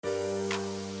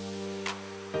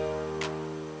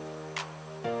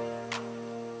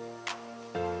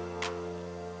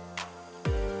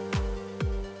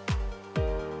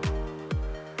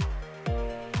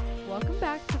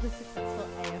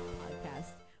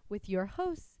with your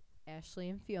hosts, Ashley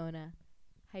and Fiona.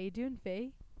 How you doing,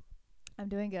 Faye? I'm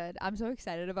doing good. I'm so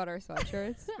excited about our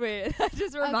sweatshirts. Wait, that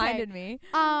just reminded me.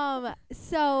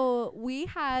 So we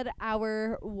had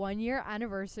our 1 year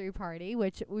anniversary party,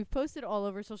 which we've posted all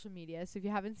over social media. So if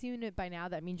you haven't seen it by now,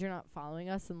 that means you're not following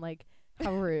us, and like,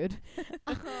 how rude.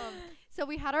 So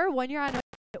we had our 1 year anniversary.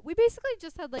 We basically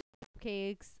just had like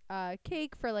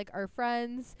cake for like our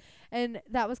friends, and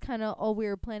that was kind of all we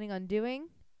were planning on doing.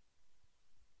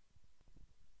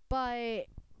 But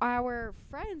our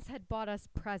friends had bought us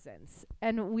presents,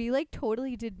 and we like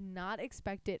totally did not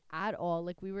expect it at all.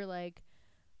 Like, we were like,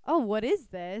 oh, what is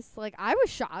this? Like, I was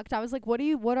shocked. I was like, what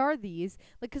are these?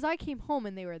 Like, 'cause I came home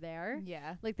and they were there.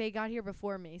 Yeah. Like, they got here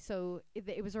before me, so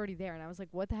it was already there, and I was like,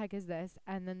 what the heck is this?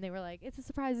 And then they were like, it's a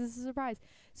surprise.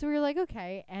 So we were like,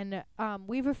 okay. And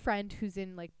we have a friend who's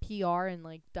in like PR and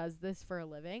like does this for a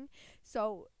living,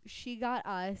 so she got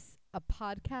us a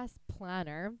podcast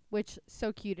planner, which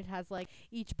so cute. It has like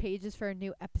each page is for a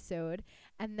new episode,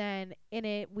 and then in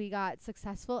it we got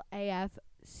Successful AF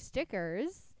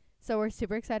stickers. So we're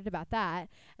super excited about that.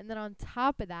 And then on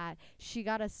top of that, she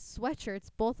got us sweatshirts,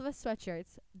 both of us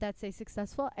sweatshirts, that say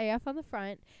Successful AF on the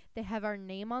front. They have our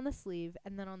name on the sleeve.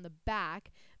 And then on the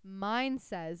back, mine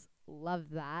says, love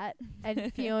that.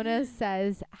 And Fiona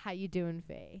says, how you doing,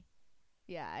 Faye?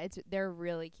 Yeah, they're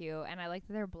really cute, and I like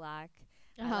that they're black.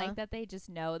 I like that they just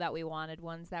know that we wanted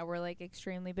ones that were like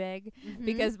extremely big,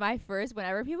 because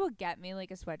whenever people get me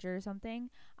like a sweatshirt or something,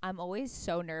 I'm always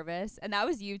so nervous. And that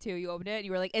was you too. You opened it and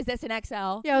you were like, is this an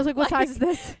XL? Yeah, I was like, what size is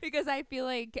this? Because I feel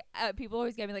like people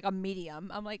always get me like a medium.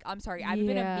 I'm like, I'm sorry, I've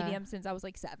been a medium since I was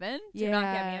like 7. Do not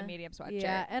get me a medium sweatshirt.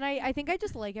 Yeah, and I think I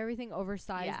just like everything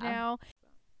oversized now.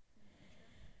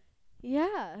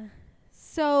 Yeah.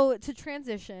 So to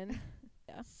transition.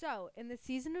 So, in the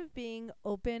season of being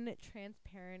open,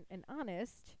 transparent, and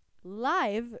honest,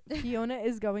 live, Fiona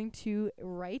is going to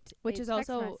write a text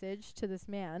message to this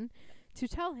man to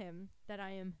tell him that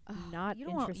I am not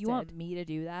interested. You want me to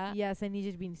do that? Yes, I need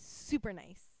you to be super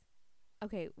nice.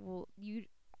 Okay, well,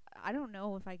 I don't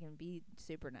know if I can be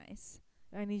super nice.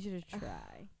 I need you to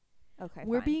try. Okay,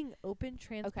 we're fine. being open,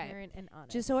 transparent, and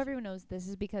honest. Just so everyone knows, this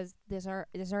is because this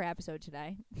is our episode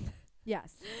today.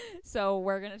 Yes. So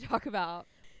we're going to talk about...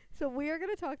 So we are going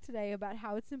to talk today about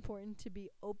how it's important to be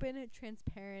open,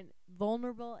 transparent,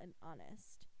 vulnerable, and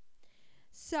honest.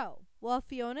 So, while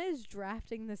Fiona is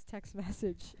drafting this text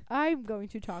message, I'm going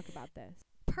to talk about this.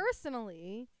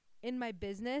 Personally, in my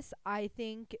business, I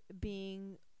think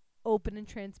being open and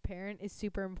transparent is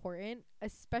super important.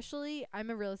 Especially,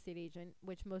 I'm a real estate agent,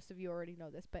 which most of you already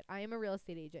know this, but I am a real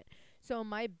estate agent. So in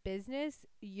my business,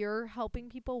 you're helping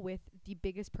people with the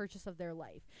biggest purchase of their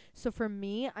life. So for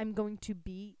me, I'm going to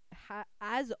be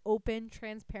as open,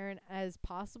 transparent as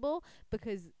possible,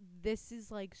 because this is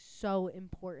like so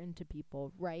important to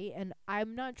people, right? And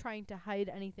I'm not trying to hide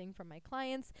anything from my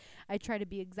clients. I try to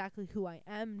be exactly who I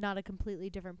am, not a completely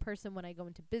different person when I go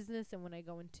into business and when I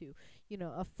go into,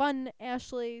 a fun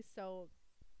Ashley. So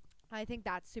I think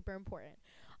that's super important.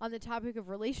 On the topic of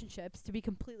relationships, to be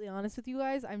completely honest with you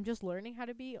guys, I'm just learning how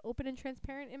to be open and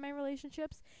transparent in my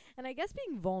relationships, and I guess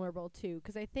being vulnerable too,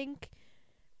 because I think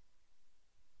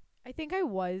I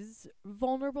was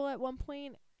vulnerable at one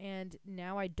point, and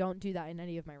now I don't do that in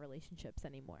any of my relationships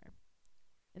anymore.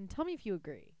 And tell me if you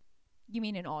agree. You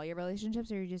mean in all your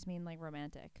relationships, or you just mean like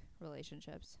romantic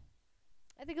relationships?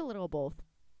 I think a little of both.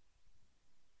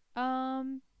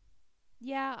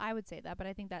 Yeah, I would say that, but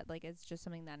I think that like it's just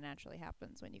something that naturally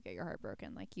happens when you get your heart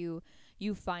broken. Like you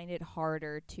find it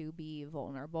harder to be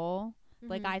vulnerable.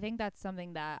 Like I think that's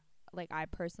something that like I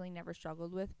personally never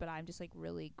struggled with, but I'm just like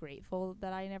really grateful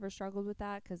that I never struggled with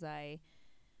that, because I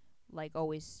like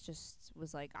always just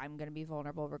was like, I'm gonna be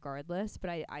vulnerable regardless.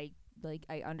 But I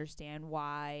understand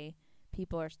why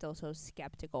people are still so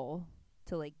skeptical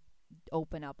to like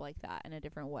open up like that in a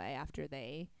different way after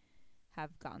they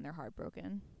have gotten their heart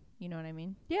broken. You know what I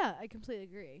mean? Yeah, I completely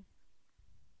agree.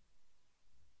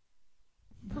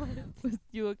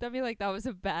 You looked at me like that was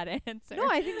a bad answer. No,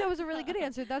 I think that was a really good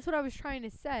answer. That's what I was trying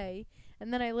to say.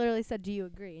 And then I literally said, do you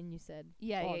agree? And you said,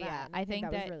 yeah. I think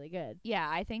that was really good. Yeah,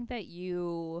 I think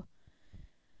you,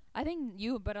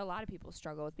 but a lot of people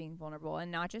struggle with being vulnerable,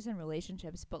 and not just in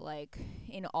relationships, but like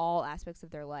in all aspects of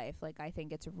their life. Like I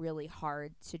think it's really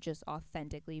hard to just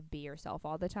authentically be yourself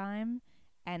all the time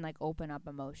and like open up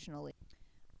emotionally.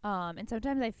 And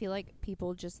sometimes I feel like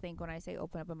people just think when I say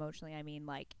open up emotionally, I mean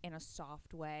like in a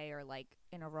soft way or like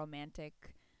in a romantic,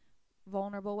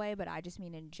 vulnerable way. But I just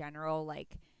mean in general,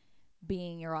 like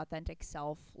being your authentic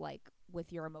self, like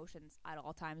with your emotions at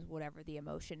all times, whatever the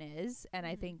emotion is. And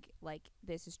I Mhm. think like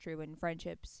this is true in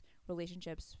friendships,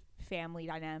 relationships, family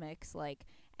dynamics, like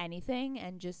anything.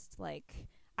 And just like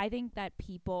I think that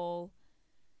people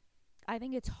I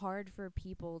think it's hard for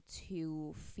people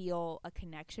to feel a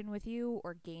connection with you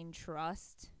or gain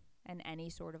trust and any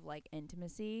sort of like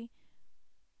intimacy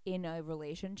in a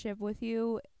relationship with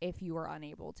you if you are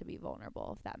unable to be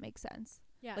vulnerable, if that makes sense.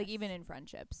 Yes. Like even in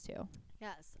friendships too.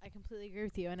 Yes, I completely agree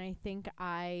with you. And I think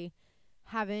I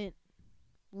haven't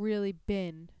really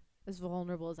been as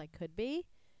vulnerable as I could be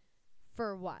for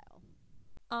a while.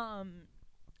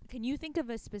 Can you think of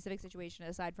a specific situation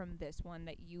aside from this one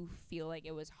that you feel like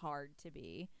it was hard to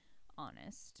be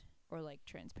honest or like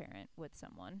transparent with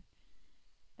someone?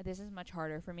 This is much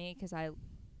harder for me because I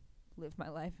live my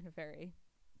life in a very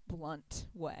blunt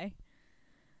way.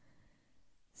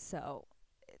 So,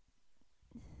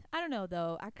 I don't know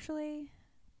though. Actually,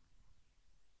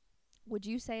 would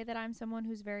you say that I'm someone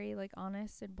who's very like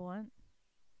honest and blunt?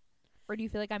 Or do you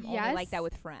feel like I'm only like that Yes.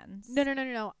 with friends?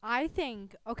 No. I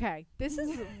think, okay, this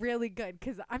is really good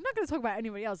because I'm not going to talk about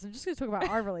anybody else. I'm just going to talk about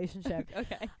our relationship.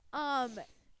 Okay.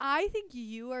 I think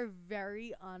you are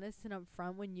very honest and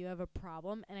upfront when you have a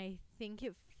problem, and I think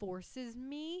it forces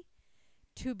me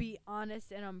to be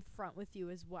honest and upfront with you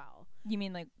as well. You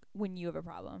mean like when you have a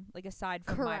problem? Like aside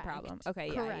from my problem?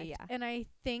 Okay, Correct. yeah. And I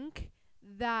think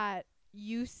that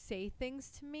you say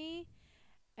things to me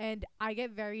and I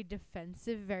get very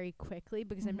defensive very quickly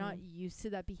because I'm not used to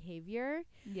that behavior.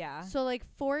 Yeah. So like,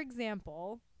 for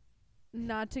example,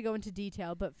 not to go into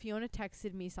detail, but Fiona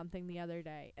texted me something the other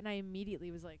day and I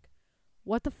immediately was like,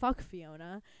 what the fuck,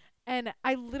 Fiona? And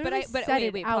I literally said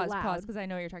it out loud. Pause, because I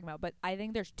know what you're talking about. But I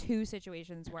think there's two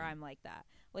situations where I'm like that.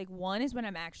 Like, one is when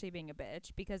I'm actually being a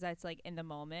bitch, because that's, like, in the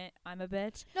moment, I'm a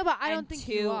bitch. No, but I And don't think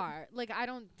two- you are. Like, I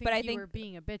don't think But I you think- were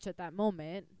being a bitch at that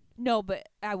moment. No, but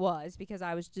I was, because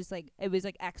I was just, like, it was,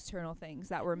 like, external things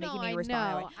that were making me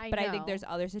respond that way. But I think there's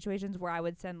other situations where I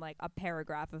would send, like, a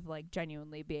paragraph of, like,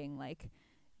 genuinely being, like,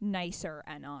 nicer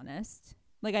and honest.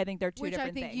 Like, I think they're two which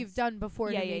different I think things. you've done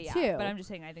before yeah, to yeah, me yeah. too. But I'm just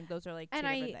saying, I think those are, like, two And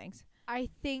different things. I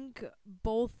think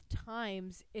both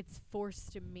times it's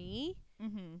forced to me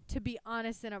Mm-hmm. to be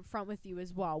honest and upfront with you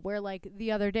as well. Where like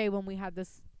the other day when we had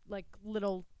this like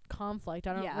little conflict,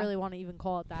 I don't Yeah. really want to even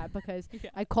call it that because Yeah.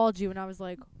 I called you and I was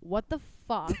like, what the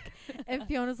fuck? And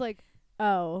Fiona's like,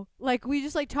 oh, like we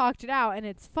just like talked it out and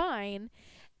it's fine.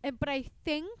 But I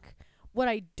think what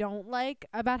I don't like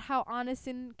about how honest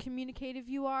and communicative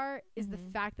you are is the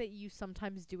Mhm. fact that you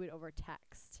sometimes do it over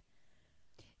text.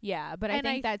 Yeah, but And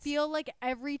I think that's... feel like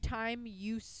every time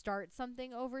you start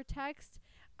something over text,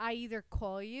 I either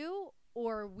call you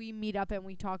or we meet up and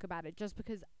we talk about it, just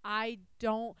because I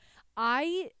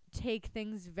take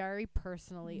things very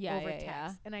personally Yeah, over yeah, text.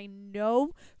 yeah. And I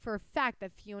know for a fact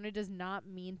that Fiona does not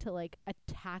mean to like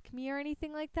attack me or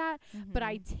anything like that, but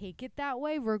I take it that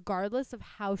way regardless of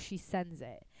how she sends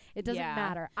it. It doesn't Yeah.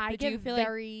 matter. I But do you get feel like-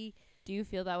 very Do you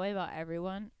feel that way about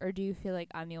everyone, or do you feel like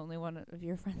I'm the only one of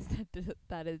your friends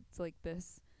that is like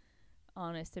this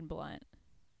honest and blunt?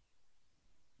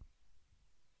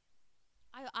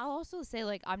 I'll also say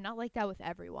like I'm not like that with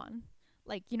everyone.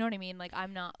 Like, you know what I mean? Like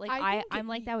I'm not like I think I'm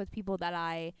like that with people that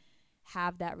I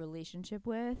have that relationship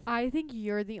with. I think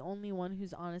you're the only one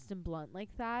who's honest and blunt like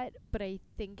that, but I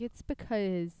think it's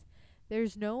because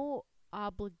there's no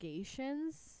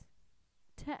obligations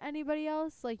to anybody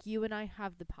else. Like you and I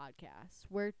have the podcast.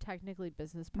 We're technically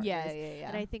business partners. Yeah.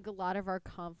 And I think a lot of our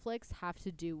conflicts have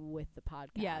to do with the podcast.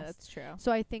 Yeah, that's true.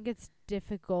 so I think it's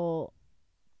difficult.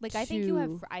 Like I think you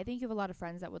have to- I think you have a lot of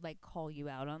friends that would like call you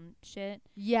out on shit.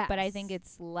 Yes. But I think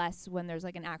it's less when there's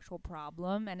like an actual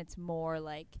problem, and it's more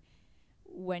like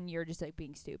when you're just like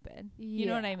being stupid. You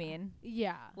know what I Yeah. mean?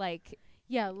 Yeah. Like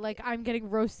Like I'm getting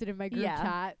roasted in my group Yeah.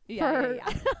 chat Yeah, for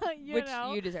yeah, which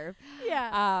know? you deserve.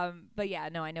 Yeah. But yeah,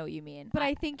 no, I know what you mean. But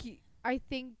I think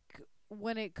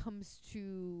when it comes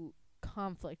to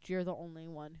conflict, you're the only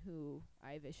one who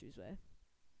I have issues with.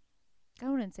 I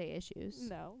wouldn't say issues.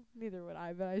 No, neither would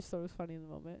I. But I just thought it was funny in the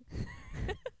moment.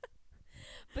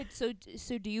 But so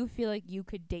do you feel like you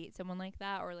could date someone like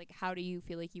that, or like how do you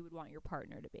feel like you would want your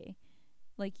partner to be?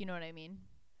 Like, you know what I mean?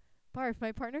 Barf,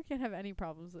 my partner can't have any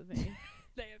problems with me.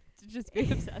 They have to just be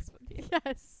obsessed with you.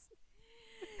 Yes.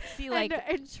 See, like,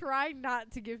 and try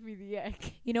not to give me the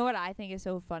ick. you know what I think is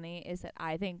so funny is that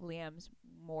I think Liam's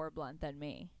more blunt than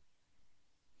me.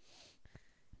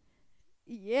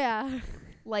 Yeah.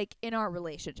 Like in our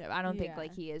relationship, I don't think Yeah.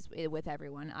 like he is with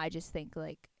everyone. I just think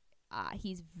like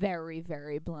he's very,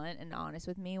 very blunt and honest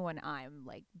with me when I'm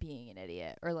like being an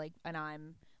idiot, or like, and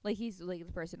I'm Like, he's like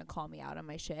the person to call me out on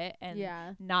my shit, and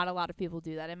Yeah. not a lot of people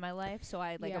do that in my life. So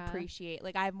I like Yeah. appreciate,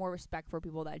 like, I have more respect for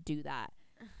people that do that,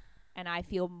 and I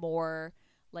feel more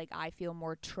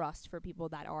trust for people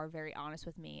that are very honest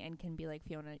with me and can be like,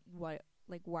 Fiona, what,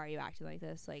 like, why are you acting like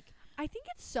this? Like, I think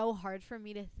it's so hard for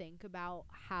me to think about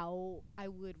how I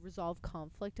would resolve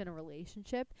conflict in a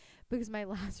relationship because my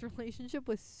last relationship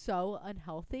was so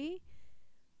unhealthy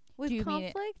with do you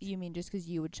conflict. you mean just 'cause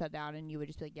you would shut down and you would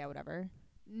just be like, yeah, whatever?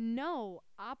 No,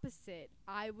 opposite.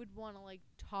 I would want to like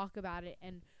talk about it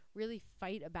and really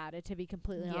fight about it, to be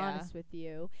completely Yeah. honest with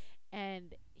you,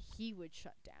 and he would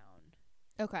shut down.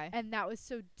 Okay. And that was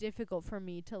so difficult for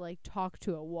me to like talk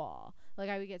to a wall. Like,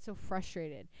 I would get so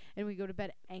frustrated and we'd go to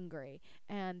bed angry,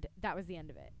 and that was the end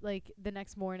of it. Like, the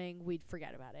next morning we'd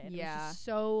forget about it. And it was Yeah. just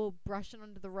so brush it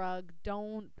under the rug.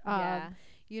 Don't Yeah.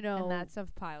 you know, And that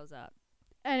stuff piles up.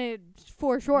 and it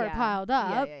for sure Yeah. piled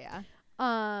up. Yeah.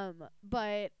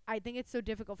 But I think it's so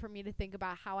difficult for me to think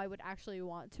about how I would actually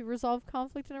want to resolve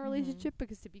conflict in a relationship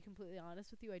because, to be completely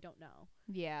honest with you, I don't know.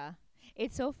 Yeah.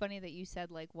 It's so funny that you said,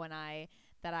 like,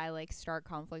 I like start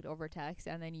conflict over text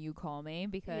and then you call me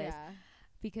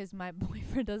because my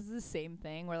boyfriend does the same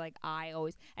thing where, like, I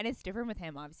always, and it's different with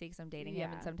him obviously 'cause I'm dating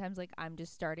him, and sometimes, like, I'm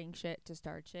just starting shit to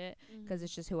start shit 'cause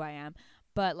it's just who I am.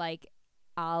 But, like,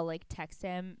 I'll like text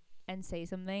him and say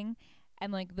something,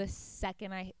 and like the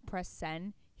second I press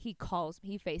send, he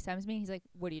FaceTimes me, and he's like,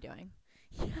 what are you doing?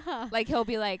 Yeah. Like, he'll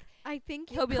be like, I think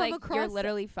he'll be like, you're across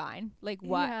literally fine. Like,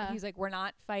 what? Yeah. He's like, we're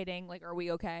not fighting. Like, are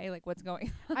we okay? Like, what's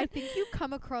going on? I think you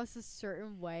come across a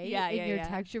certain way in your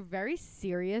text. You're very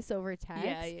serious over text.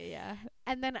 Yeah.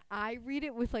 And then I read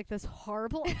it with like this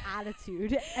horrible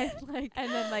attitude, and like, And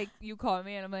then, like, you call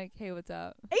me and I'm like, hey, what's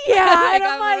up? yeah, Like, and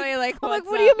I'm like, literally like, I'm like,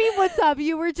 what's what do you up? mean what's up?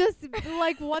 You were just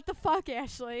like, what the fuck,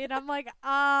 Ashley? And I'm like,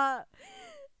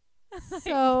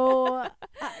 so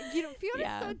you know, Fiona's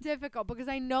Yeah. so difficult because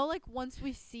I know, like, once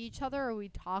we see each other or we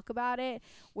talk about it,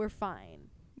 we're fine.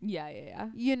 Yeah.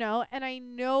 You know, and I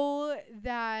know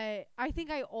that I think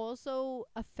I also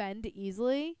offend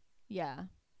easily. Yeah.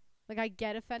 Like, I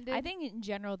get offended. I think in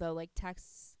general, though, like,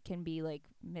 texts can be, like,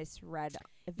 misread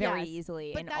very Yes,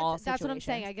 easily but in all situations. that's what I'm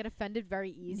saying. I get offended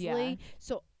very easily.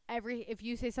 So if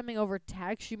you say something over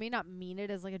text, you may not mean it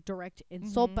as like a direct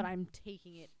insult, but I'm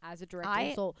taking it as a direct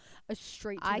insult,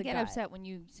 straight to the gut. I get upset when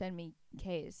you send me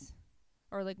K's,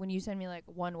 or like when you send me like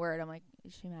one word. I'm like,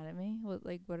 is she mad at me? What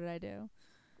did I do?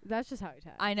 That's just how I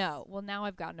text. I know. Well, now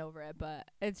I've gotten over it, but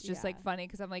it's just like funny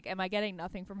 'cause I'm like, am I getting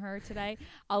nothing from her today?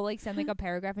 I'll like send like a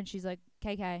paragraph and she's like,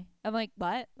 KK. I'm like,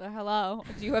 what? Hello?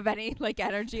 Do you have any like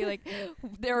energy? Like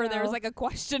there was like a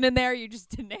question in there you just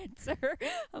didn't answer.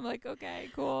 I'm like, okay,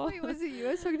 cool. Wait, was it you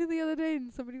I was talking to the other day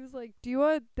and somebody was like, do you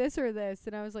want this or this?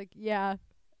 And I was like, yeah.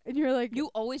 And you're like, you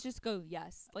always just go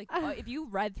yes. Like if you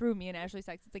read through me and Ashley's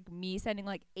text, it's like me sending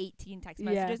like 18 text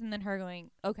messages and then her going,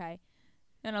 okay.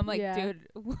 And I'm like, dude.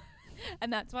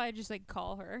 And that's why I just like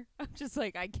call her. I'm just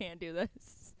like, I can't do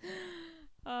this.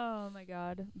 Oh my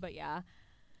God. But yeah.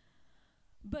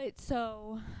 But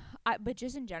but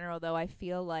just in general though, I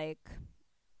feel like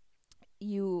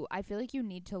you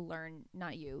need to learn,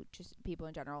 not you, just people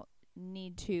in general,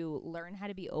 need to learn how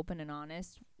to be open and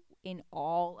honest in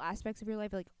all aspects of your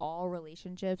life, like all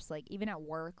relationships, like even at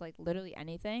work, like literally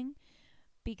anything.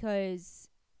 Because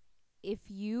if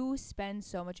you spend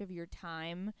so much of your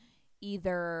time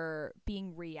either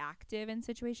being reactive in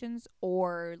situations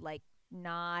or like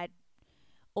not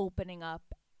opening up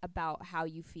about how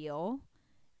you feel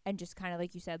and just kind of,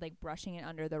 like you said, like brushing it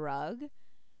under the rug,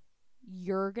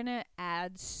 you're gonna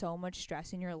add so much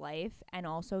stress in your life, and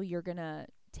also you're gonna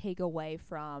take away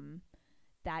from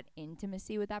that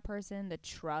intimacy with that person, the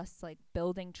trust, like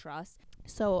building trust.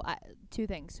 So two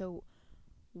things. So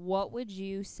what would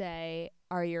you say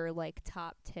are your like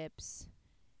top tips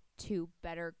to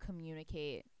better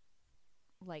communicate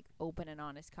like open and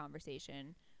honest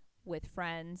conversation with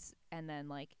friends, and then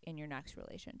like in your next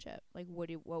relationship? Like what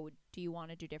do you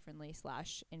want to do differently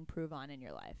 / improve on in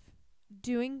your life?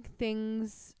 Doing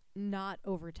things not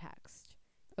over text.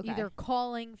 Okay. Either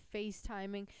calling,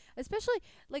 FaceTiming, especially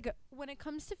like when it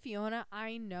comes to Fiona,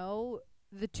 I know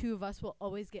the two of us will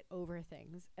always get over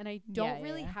things, and I don't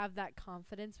really have that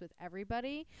confidence with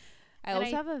everybody. I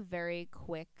also have a very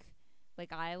quick,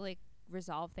 like I like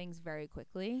resolve things very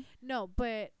quickly. No,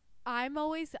 but I'm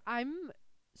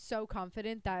so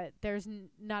confident that there's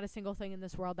not a single thing in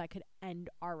this world that could end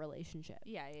our relationship.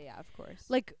 Yeah, of course.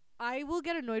 Like, I will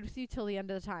get annoyed with you till the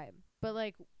end of the time, but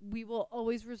like we will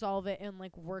always resolve it and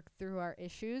like work through our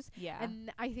issues. Yeah.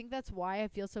 And I think that's why I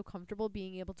feel so comfortable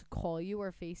being able to call you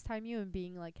or FaceTime you and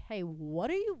being like, hey,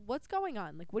 what's going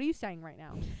on? Like, what are you saying right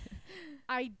now?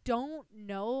 I don't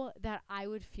know that I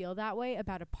would feel that way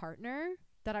about a partner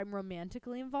that I'm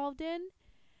romantically involved in.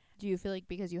 Do you feel like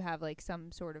because you have like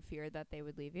some sort of fear that they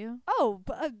would leave you? Oh,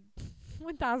 but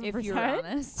 1000%. If you're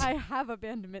honest. I have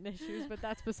abandonment issues, but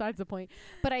that's besides the point.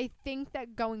 But I think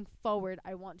that going forward,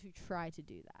 I want to try to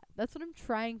do that. That's what I'm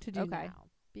trying to do Okay. now.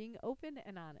 Being open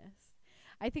and honest.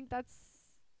 I think that's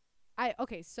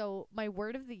okay, so my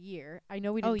word of the year, I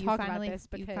know we didn't talk about this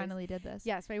because you finally did this.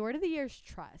 yes, my word of the year is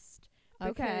trust.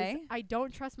 Because Okay. I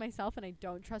don't trust myself and I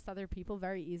don't trust other people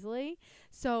very easily.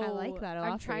 So I like that a I'm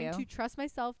lot for trying you. to trust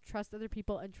myself, trust other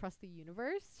people, and trust the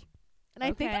universe. And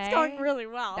I think it's Okay. going really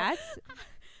well.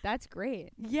 That's great.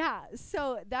 Yeah,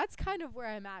 so that's kind of where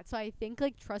I'm at. So I think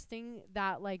like trusting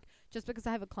that like just because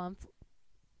I have a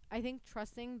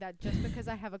trusting that just because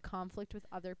I have a conflict with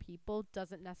other people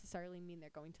doesn't necessarily mean they're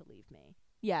going to leave me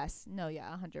Yes. No,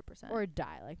 yeah, 100%. or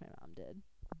die like my mom did.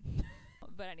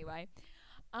 But anyway,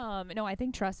 no, I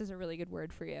think trust is a really good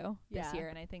word for you this Yeah. year,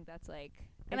 and I think that's like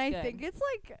And it's I good. think it's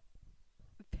like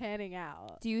panning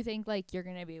out. Do you think like you're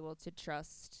going to be able to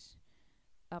trust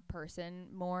a person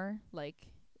more like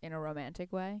in a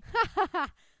romantic way?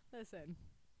 Listen,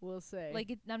 we'll see.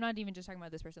 Like I'm not even just talking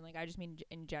about this person, like I just mean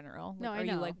in general. Like, No, I are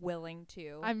you know. like willing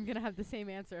to I'm going to have the same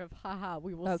answer of haha,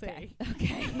 we will Okay. see.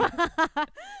 Okay.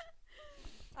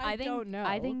 I think don't know.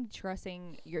 I think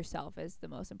trusting yourself is the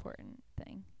most important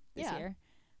thing this Yeah. year,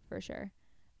 for sure.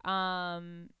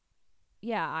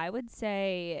 Yeah, I would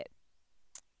say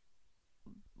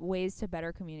ways to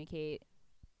better communicate.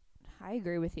 I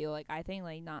agree with you. Like I think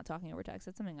like not talking over text,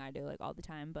 that's something I do like all the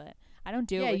time, but I don't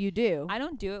do it with you do. I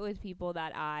don't do it with people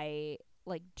that I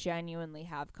like genuinely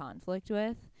have conflict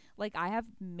with. Like I have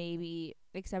maybe,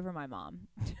 except for my mom,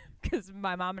 because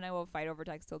my mom and I will fight over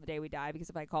text till the day we die. Because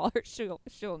if I call her, she'll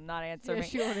not answer me.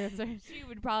 She won't answer. She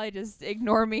would probably just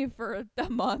ignore me for a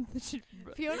month.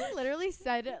 Fiona literally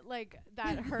said like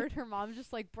that her mom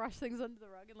just like brush things under the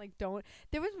rug and like don't.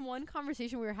 There was one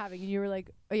conversation we were having and you were like,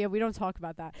 oh yeah, we don't talk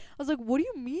about that. I was like, what do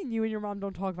you mean you and your mom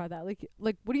don't talk about that? Like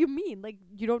what do you mean? Like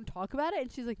you don't talk about it?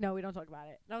 And she's like, no, we don't talk about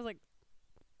it. And I was like,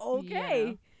 okay.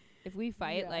 Yeah. If we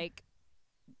fight, Yeah. like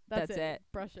That's it.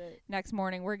 Brush it. next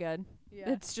morning, we're good. Yeah.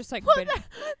 It's just like. Well,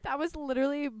 that was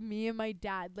literally me and my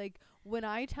dad. Like when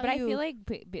I tell but you, I feel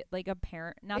like like a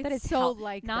parent. Not that it's so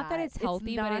like not that it's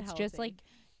healthy, but not it's just healthy. like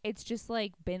it's just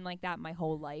like been like that my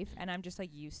whole life, and I'm just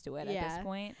like used to it at Yeah. this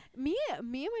point. Me and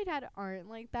my dad aren't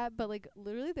like that, but like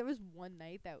literally there was one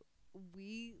night that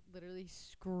we literally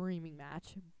screaming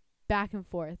match back and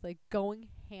forth, like going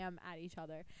ham at each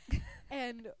other.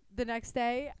 And the next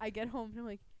day I get home and I'm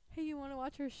like, hey, you want to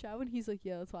watch our show? And he's like,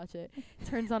 yeah, let's watch it.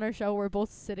 Turns on our show. We're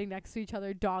both sitting next to each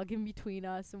other, dog in between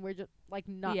us, and we're just like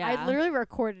not. Yeah. I literally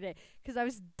recorded it because I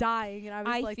was dying, and I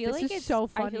was like, feel this like is it's so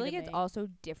funny. I feel like to it's me. also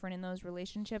different in those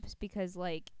relationships because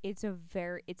like it's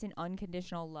an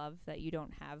unconditional love that you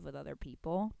don't have with other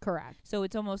people. Correct. So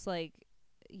it's almost like,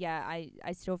 yeah,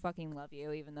 I still fucking love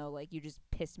you, even though like you just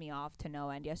pissed me off to no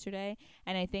end yesterday.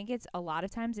 And I think it's a lot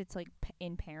of times it's like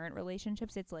in parent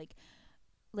relationships, it's like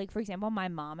for example, my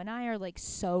mom and I are like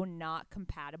so not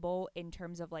compatible in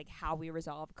terms of like how we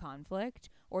resolve conflict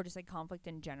or just like conflict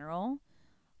in general.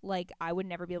 Like I would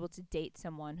never be able to date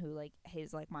someone who like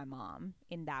is like my mom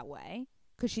in that way.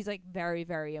 Because she's like very,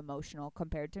 very emotional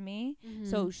compared to me. Mm-hmm.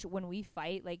 So when we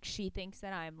fight, like she thinks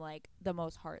that I'm like the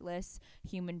most heartless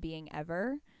human being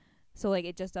ever. So like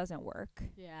it just doesn't work.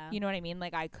 yeah, You know what I mean?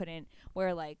 Like I couldn't,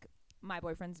 where like my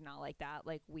boyfriend's not like that.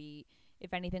 Like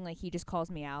if anything, like he just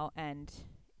calls me out and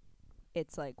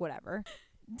it's like whatever.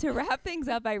 To wrap things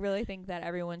up, I really think that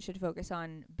everyone should focus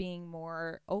on being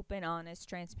more open, honest,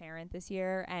 transparent this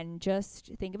year, and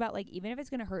just think about like even if it's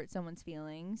gonna hurt someone's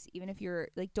feelings, even if you're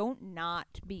like don't not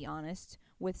be honest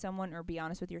with someone or be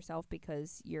honest with yourself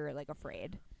because you're like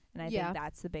afraid. And I think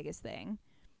that's the biggest thing.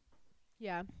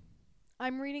 Yeah.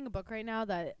 I'm reading a book right now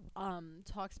that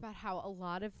talks about how a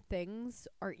lot of things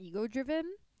are ego driven.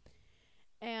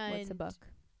 And What's the book?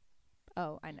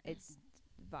 Oh, I know. It's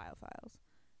Vile Files.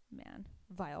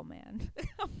 Vile man.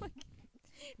 I'm like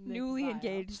newly Vile.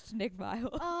 engaged Nick Vile.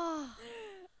 Oh,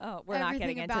 Oh, we're not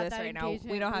getting into this right now.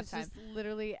 We don't have time. Just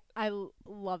literally, I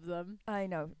love them. I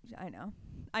know.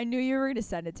 I knew you were going to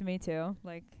send it to me too.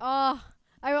 Like, Oh,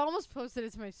 I almost posted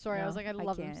it to my story. I No, was like, I I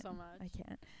love them can't. so much. I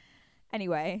can't.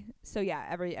 Anyway, so yeah,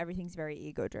 everything's very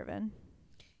ego driven.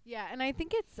 Yeah, and I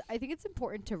think it's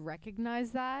important to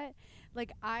recognize that.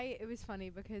 Like it was funny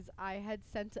because I had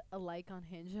sent a like on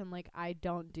Hinge and like I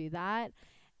don't do that.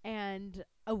 And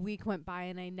a week went by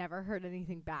and I never heard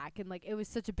anything back, and like it was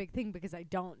such a big thing because I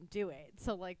don't do it.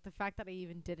 So like the fact that I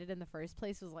even did it in the first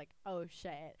place was like, oh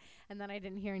shit. And then I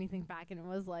didn't hear anything back, and it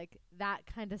was like that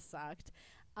kind of sucked.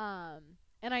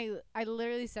 And I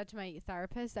literally said to my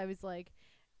therapist, I was like,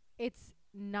 it's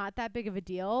not that big of a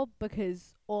deal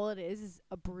because all it is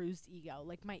a bruised ego.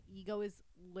 Like my ego is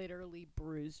literally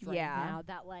bruised right now,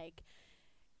 that like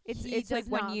it's like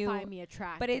when you find me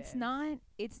attractive. But it's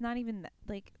not even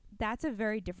like that's a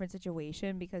very different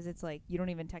situation because it's like you don't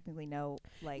even technically know,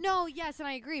 like. No, yes, and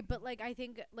I agree, but like I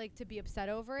think like to be upset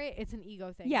over it, it's an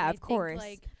ego thing. Yeah, of course.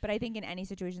 Like, but I think in any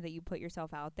situation that you put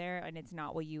yourself out there and it's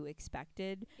not what you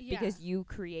expected, because you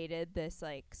created this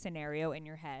like scenario in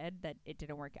your head that it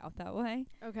didn't work out that way.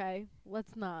 Okay,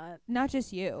 let's not. Not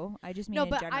just you. I just mean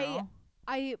in general.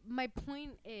 My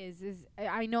point is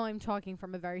I know I'm talking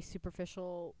from a very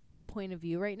superficial point of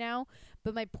view right now,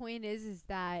 but my point is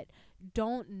that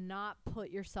don't not put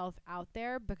yourself out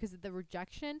there because of the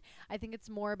rejection. I think it's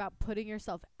more about putting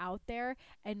yourself out there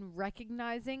and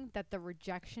recognizing that the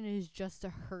rejection is just a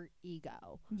hurt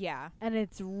ego. Yeah. And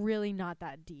it's really not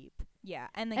that deep. Yeah.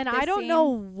 And like I don't know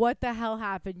what the hell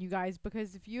happened, you guys,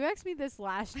 because if you asked me this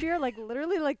last year, like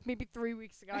literally like maybe 3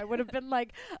 weeks ago, I would have been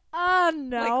like,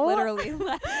 no. Like literally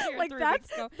last year, like 3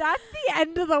 weeks ago. That's the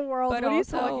end of the world. But what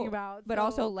also, are you talking about? But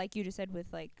also, like you just said, with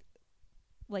like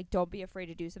don't be afraid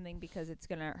to do something because it's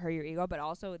gonna hurt your ego, but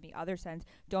also in the other sense,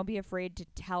 don't be afraid to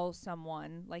tell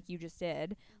someone, like you just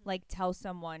did, like tell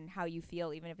someone how you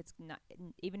feel, even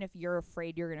if you're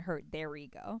afraid you're gonna hurt their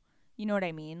ego. You know what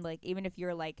I mean? Like even if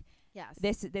you're like, yes,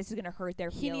 this is gonna hurt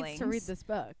their feelings. He needs to read this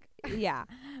book. Yeah,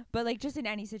 but like just in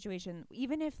any situation,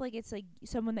 even if like it's like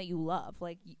someone that you love,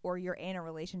 like or you're in a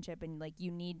relationship and like you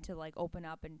need to like open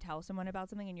up and tell someone about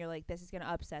something, and you're like, this is gonna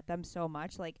upset them so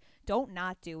much. Like don't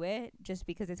not do it just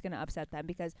because it's gonna upset them,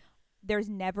 because there's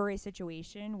never a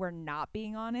situation where not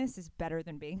being honest is better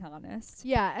than being honest.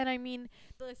 Yeah, and I mean,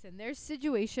 listen, there's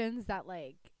situations that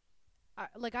like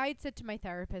I had said to my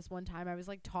therapist one time, I was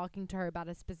like talking to her about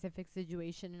a specific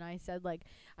situation, and I said like,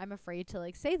 I'm afraid to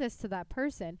like say this to that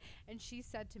person, and she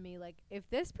said to me like, if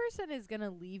this person is gonna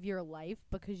leave your life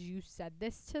because you said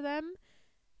this to them,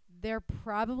 they're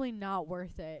probably not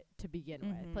worth it to begin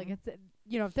with. Like it's,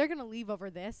 if they're gonna leave over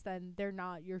this, then they're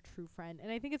not your true friend.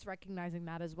 And I think it's recognizing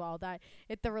that as well, that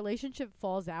if the relationship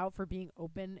falls out for being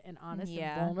open and honest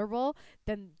and vulnerable,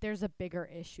 then there's a bigger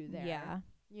issue there. Yeah.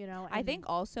 I think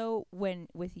also when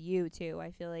with you too,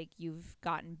 I feel like you've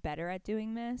gotten better at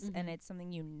doing this, and it's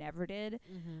something you never did,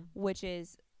 which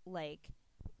is like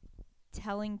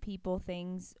telling people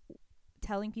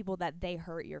that they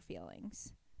hurt your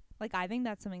feelings. Like I think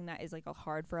that's something that is like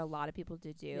hard for a lot of people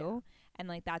to do. And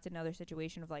like that's another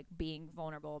situation of like being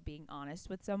vulnerable, being honest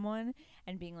with someone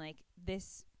and being like,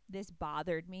 this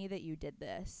bothered me that you did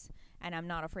this, and I'm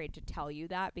not afraid to tell you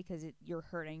that because you're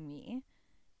hurting me.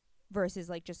 Versus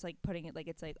like just like putting it like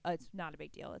it's like, oh, it's not a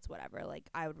big deal, it's whatever. Like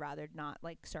I would rather not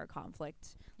like start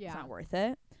conflict. It's not worth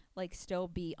it. Like still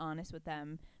be honest with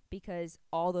them, because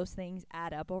all those things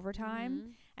add up over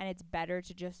time, and it's better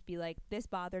to just be like, this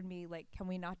bothered me, like can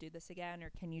we not do this again, or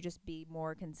can you just be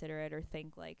more considerate or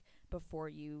think like before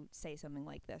you say something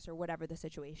like this, or whatever the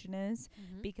situation is,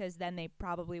 because then they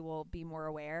probably will be more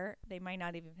aware. They might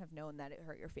not even have known that it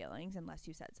hurt your feelings unless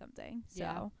you said something.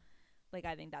 So like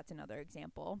I think that's another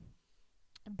example.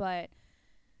 But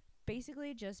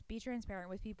basically just be transparent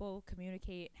with people,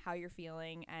 communicate how you're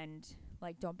feeling, and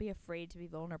like don't be afraid to be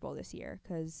vulnerable this year,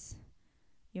 because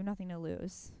you have nothing to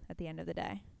lose at the end of the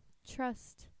day.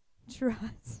 Trust.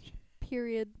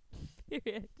 Period.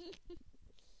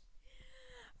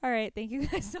 All right, thank you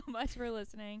guys so much for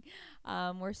listening.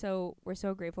 We're so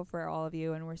grateful for all of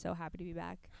you, and we're so happy to be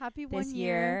back. Happy this 1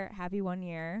 year. Happy 1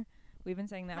 year. We've been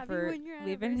saying that Happy for 1 year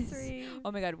anniversary.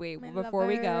 Oh my god, wait, My before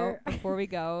we lover.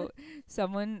 go,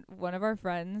 one of our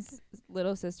friends'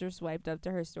 little sister swiped up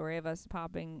to her story of us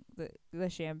popping the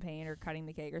champagne or cutting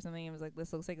the cake or something, and was like,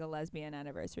 this looks like a lesbian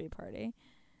anniversary party.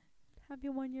 Happy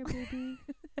 1 year, baby.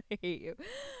 I hate you.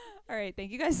 All right,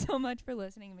 thank you guys so much for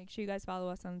listening. Make sure you guys follow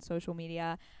us on social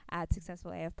media at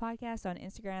Successful AF Podcast on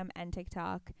Instagram and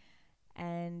TikTok.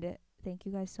 And thank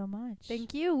you guys so much.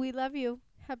 Thank you. We love you.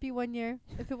 Happy 1 year.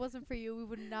 If it wasn't for you, we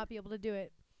would not be able to do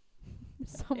it.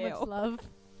 So much love.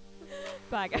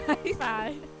 Bye, guys.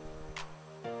 Bye.